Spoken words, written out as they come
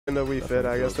in the Wii Fit,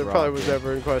 I guess. There probably was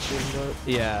never in question.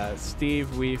 But. Yeah, Steve,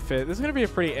 Wii Fit. This is going to be a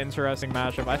pretty interesting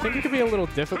matchup. I think it could be a little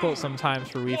difficult sometimes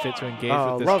for Wii Fit to engage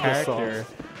with this character.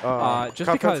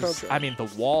 Just because, I mean, the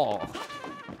wall.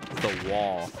 The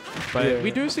wall. But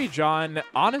we do see John,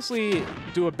 honestly,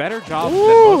 do a better job than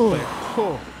most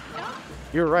players.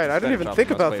 You're right. I didn't even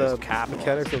think about the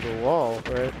mechanics of the wall,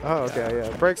 right? Oh, okay,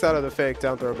 yeah. Breaks out of the fake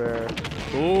down throw bear.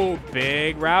 Ooh,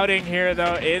 big routing here,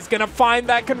 though. Is going to find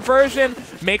that conversion.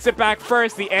 Makes it back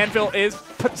first. The anvil is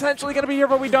potentially going to be here,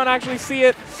 but we don't actually see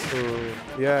it. Ooh,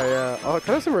 yeah, yeah. Oh,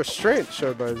 kind of some restraint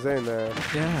showed by Zane there.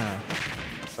 Yeah.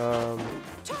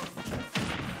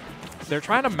 They're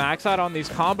trying to max out on these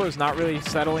combos, not really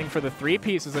settling for the 3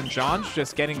 pieces, and John's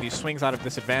just getting these swings out of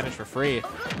disadvantage for free.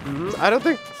 I don't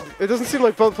think, it doesn't seem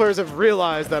like both players have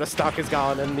realized that a stock is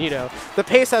gone, and, you know, the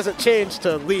pace hasn't changed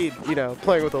to lead, you know,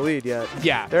 playing with a lead yet.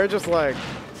 Yeah. They're just, like,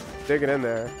 digging in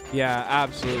there. Yeah,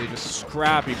 absolutely. Just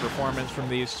scrappy performance from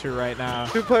these two right now.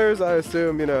 2 players, I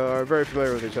assume, you know, are very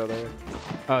familiar with each other.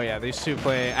 Oh, yeah. These 2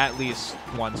 play at least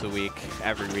once a week,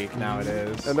 every week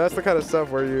nowadays. And that's the kind of stuff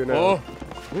where, you know...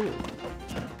 Oh. Ooh.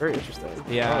 Very interesting.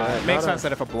 Yeah, it makes sense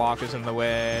that if a block is in the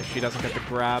way, she doesn't get the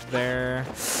grab there.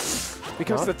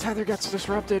 Because the tether gets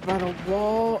disrupted by the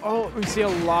wall. Oh, we see a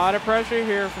lot of pressure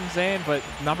here from Zane, but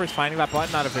Numbers finding that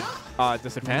button out of it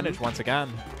disadvantage once again.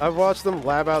 I've watched them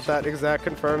lab out that exact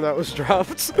confirm that was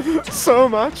dropped so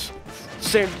much.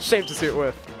 Shame to see it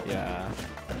with. Yeah.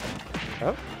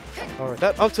 Oh, all right.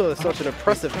 That up to is such an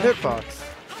impressive hitbox.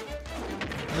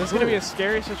 This is going to be a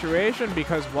scary situation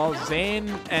because while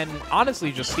Zane and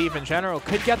honestly just Steve in general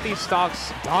could get these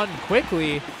stocks done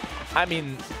quickly, I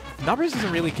mean, Numbers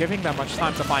isn't really giving them much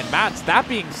time to find mats. That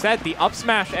being said, the up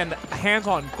smash and hands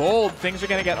on gold, things are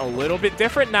going to get a little bit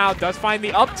different now. Does find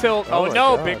the up tilt. Oh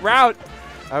no, God. Big route.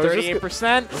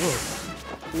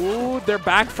 38%. Ooh, they're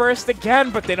back first again,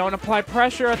 but they don't apply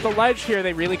pressure at the ledge here.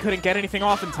 They really couldn't get anything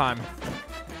off in time.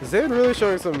 Zane really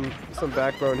showing some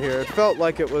backbone here. It felt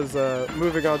like it was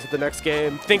moving on to the next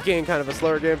game, thinking kind of a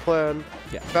slower game plan.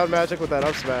 Yeah. Found magic with that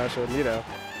up smash, and you know,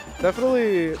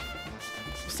 definitely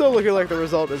still looking like the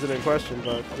result isn't in question,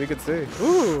 but we could see.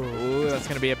 Ooh, that's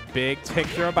going to be a big tick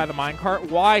throw by the minecart.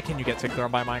 Why can you get tick thrown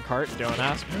by minecart? Don't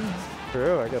ask me.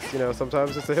 True, I guess, you know,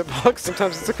 sometimes it's a hitbox,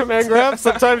 sometimes it's a command grab,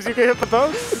 sometimes you can hit the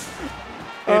both.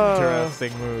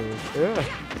 Interesting move. Yeah,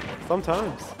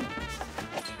 sometimes.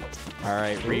 All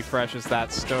right, refreshes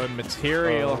that stone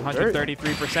material.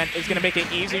 133% is going to make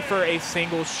it easy for a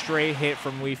single stray hit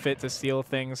from Wii Fit to steal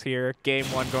things here. Game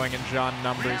 1 going in John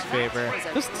Numbers' favor.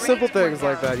 Just simple things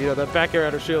like that. You know, that back air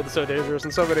out of shield is so dangerous,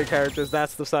 and so many characters,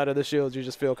 that's the side of the shield you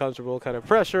just feel comfortable kind of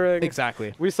pressuring.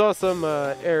 Exactly. We saw some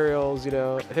aerials, you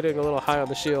know, hitting a little high on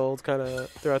the shield kind of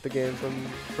throughout the game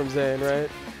from Zane, right?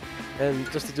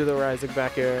 And just to do the rising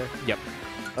back air. Yep.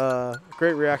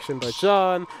 Great reaction by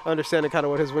John, understanding kind of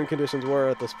what his win conditions were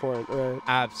at this point, right?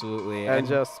 Absolutely. And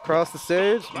just cross the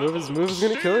stage, move is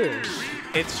going to kill you.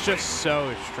 It's just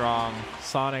so strong.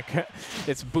 Sonic,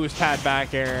 it's boost pad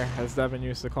back air, as Devin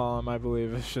used to call him, I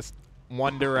believe. It's just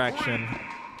one direction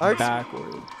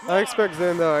backwards. I expect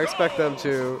Zane, though, I expect them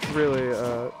to really,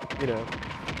 you know,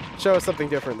 show us something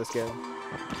different this game.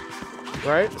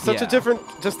 Right? Such a different,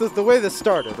 just the way this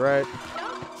started, right?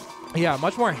 Yeah,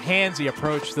 much more handsy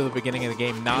approach to the beginning of the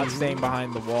game, not staying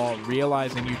behind the wall,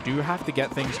 realizing you do have to get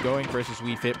things going versus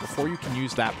Wii Fit before you can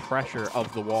use that pressure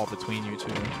of the wall between you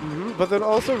two. But then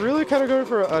also really kind of going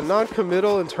for a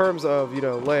non-committal in terms of, you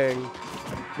know, laying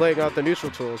out the neutral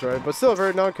tools, right? But still a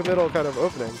very non-committal kind of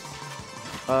opening,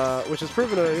 which has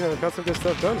proven to, you know, got some good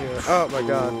stuff done here. Oh my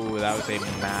God. Ooh, that was a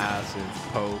massive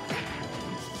poke.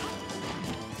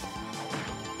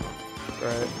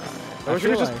 Right. I wish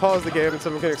we could just pause the game and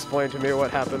someone can explain to me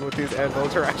what happened with these anvil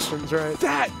interactions, right?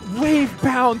 That wave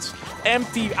bounce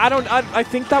empty. I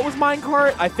think that was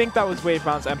minecart. I think that was wave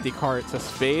bounce empty cart to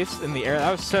space in the air. That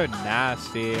was so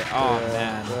nasty. Oh, yeah,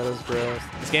 man. That is gross.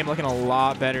 This game looking a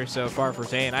lot better so far for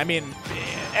Zane. I mean,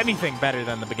 anything better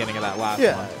than the beginning of that last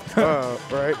one.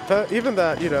 Right. Even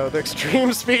that, you know, the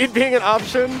extreme speed being an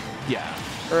option. Yeah.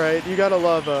 Right, you gotta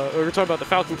love, we were talking about the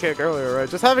Falcon kick earlier, right?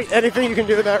 Just having anything you can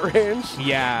do in that range.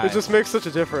 Yeah. It just makes such a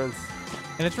difference.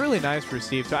 And it's really nice for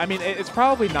Steve. So, I mean, it's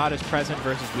probably not as present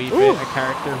versus Wii Fit, a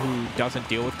character who doesn't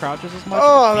deal with crouches as much.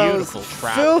 Oh, that was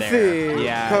filthy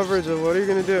coverage of what are you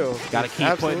gonna do? Gotta keep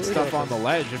putting stuff on the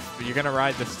ledge. If you're gonna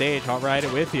ride the stage, I'll ride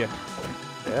it with you.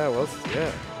 Yeah, well, yeah.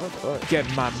 Oh, get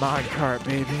my minecart,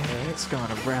 baby. It's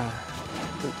gonna ride.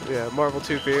 Yeah, Marvel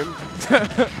 2 theme.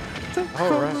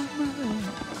 All right.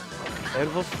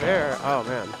 Anvil fair. Oh,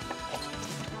 man.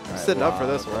 Right, sitting up for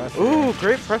this one. Ooh,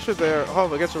 great pressure there. Oh,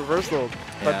 but gets reversal.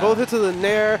 But both hits of the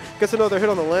nair. Gets another hit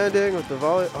on the landing with the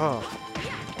volley. Oh.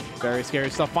 Very scary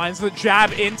stuff. Finds the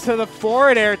jab into the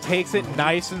forward air. Takes it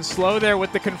nice and slow there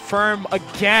with the confirm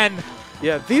again.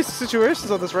 Yeah, these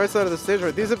situations on this right side of the stage,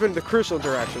 right, these have been the crucial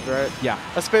interactions, right? Yeah.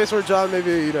 A space where John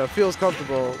maybe, you know, feels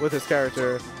comfortable with his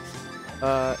character.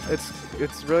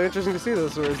 It's really interesting to see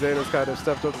this, where Zane has kind of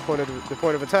stepped up the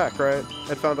point of attack, right,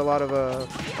 and found a lot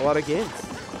of gains.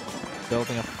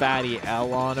 Building a fatty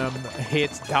L on him.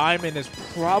 Hits Diamond, is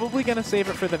probably going to save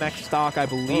it for the next stock. I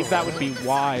believe that would be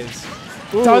wise.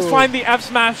 Ooh. Does find the F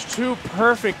smash 2.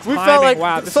 Perfect timing. We felt like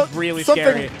wow, this is really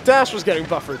scary. Dash was getting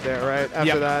buffered there, right,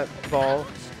 after that ball.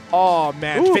 Oh,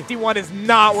 man. Ooh. 51 is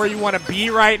not where you want to be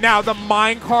right now. The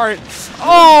minecart.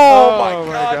 Oh, my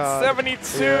God.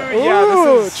 72. Yeah,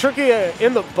 this is tricky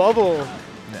in the bubble.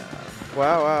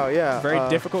 Wow, yeah. Very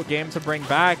difficult game to bring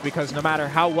back, because no matter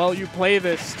how well you play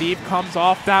this, Steve comes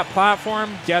off that platform,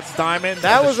 gets Diamond.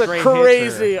 That was a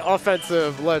crazy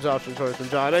offensive ledge option choice from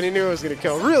John, and he knew it was going to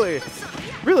kill.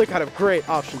 Really kind of great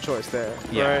option choice there.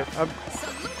 Yeah. Right?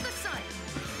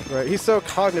 Right. He's so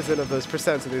cognizant of those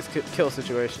percents in these kill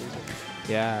situations.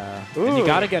 Yeah. And you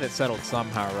got to get it settled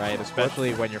somehow, right?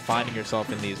 Especially when you're finding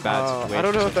yourself in these bad situations. I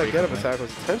don't know if that get-up attack was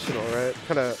intentional, right?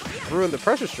 Kind of ruined the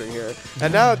pressure string here.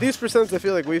 And now these percents, I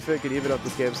feel like Weeklies could even up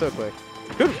this game so quick.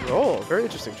 Good roll. Very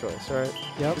interesting choice, right?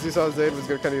 Yeah. Because you saw Zane was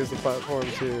going to kind of use the platform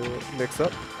to mix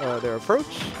up their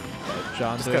approach.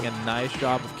 John's doing a nice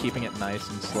job of keeping it nice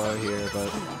and slow here, but...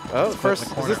 Oh,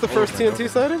 is this the first TNT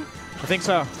sighting? I think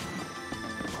so.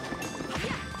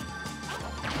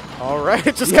 All right,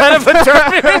 just kind of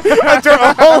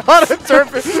a whole lot of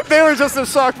derping. They were just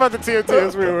as shocked by the TNT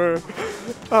as we were.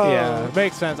 Yeah,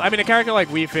 makes sense. I mean, a character like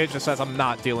Weeklies just says, I'm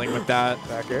not dealing with that.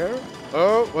 Back air.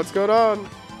 Oh, what's going on?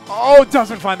 Oh,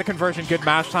 doesn't find the conversion. Good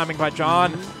mash timing by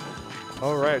John.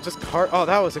 All right, just oh,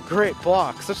 that was a great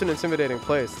block. Such an intimidating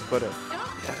place to put it.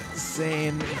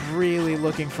 Zane really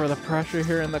looking for the pressure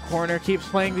here in the corner. Keeps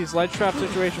playing these ledge trap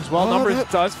situations well. Numbers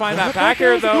does find that back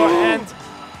air, though, and...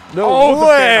 No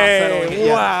way!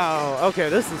 Wow. Okay,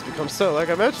 this has become so, like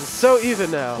I mentioned, so even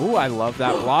now. Ooh, I love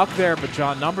that block there, but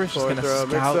John Numbers just going to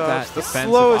scout that the defensive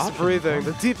slowest option. breathing,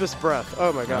 the deepest breath.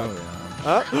 Oh my God.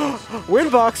 Oh, yeah.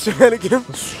 Windbox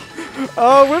shenanigans.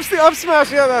 Oh, whips the up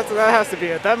smash. Yeah, that has to be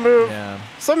it. That move. Yeah.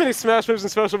 So many smash moves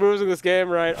and special moves in this game,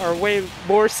 right, are way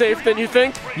more safe than you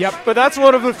think. Yep. But that's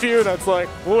one of the few that's like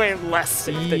way less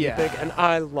safe than you think, and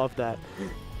I love that.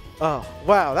 Oh,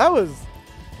 wow, that was.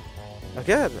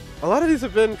 Again, a lot of these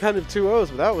have been kind of 2-0s,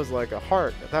 but that was like a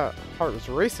heart. That heart was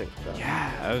racing.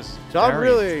 Yeah, that was John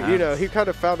really, intense. you know, he kind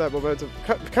of found that momentum.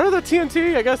 Kind of the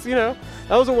TNT, I guess, you know.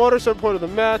 That was a watershed point of the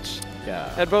match. Yeah.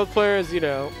 And both players, you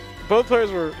know,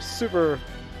 were super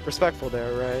respectful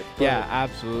there, right? Yeah,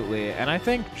 absolutely. And I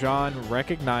think John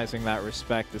recognizing that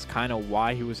respect is kind of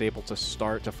why he was able to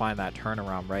start to find that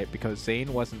turnaround, right? Because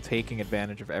Zane wasn't taking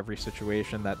advantage of every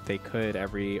situation that they could,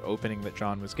 every opening that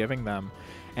John was giving them.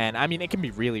 And I mean, it can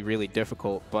be really, really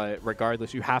difficult, but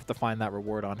regardless, you have to find that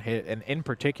reward on hit. And in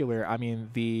particular, I mean,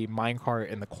 the minecart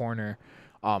in the corner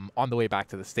on the way back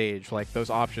to the stage, like those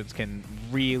options can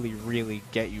really, really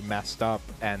get you messed up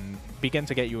and begin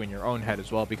to get you in your own head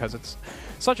as well, because it's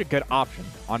such a good option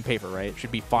on paper, right? It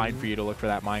should be fine for you to look for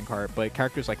that minecart, but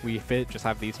characters like Weeklies just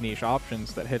have these niche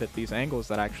options that hit at these angles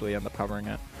that actually end up covering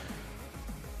it.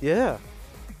 Yeah.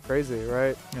 Crazy,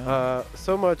 right? Yeah.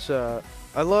 So much...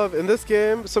 I love, in this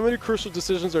game, so many crucial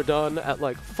decisions are done at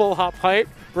like full hop height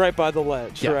right by the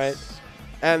ledge, right?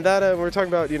 And that, we're talking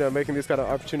about, you know, making these kind of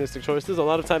opportunistic choices. A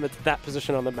lot of time it's that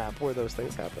position on the map where those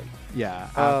things happen. Yeah,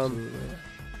 absolutely.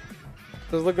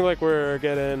 So it's looking like we're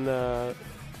getting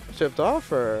shipped off,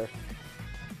 or?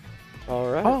 All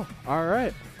right. Oh, all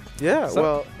right. Yeah, So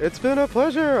well, it's been a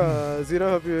pleasure.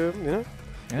 Xeno, hope you know,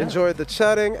 enjoyed the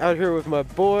chatting out here with my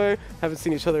boy. Haven't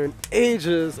seen each other in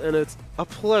ages, and it's a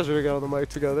pleasure to get on the mic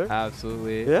together.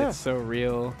 Absolutely. Yeah. It's so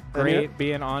real. Great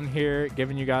being on here,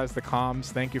 giving you guys the comms.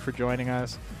 Thank you for joining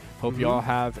us. Hope you all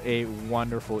have a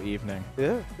wonderful evening.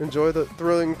 Yeah. Enjoy the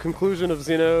thrilling conclusion of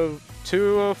Xeno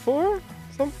 204?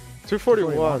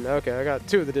 241. Okay, I got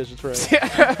two of the digits right.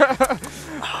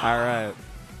 All right.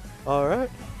 All right.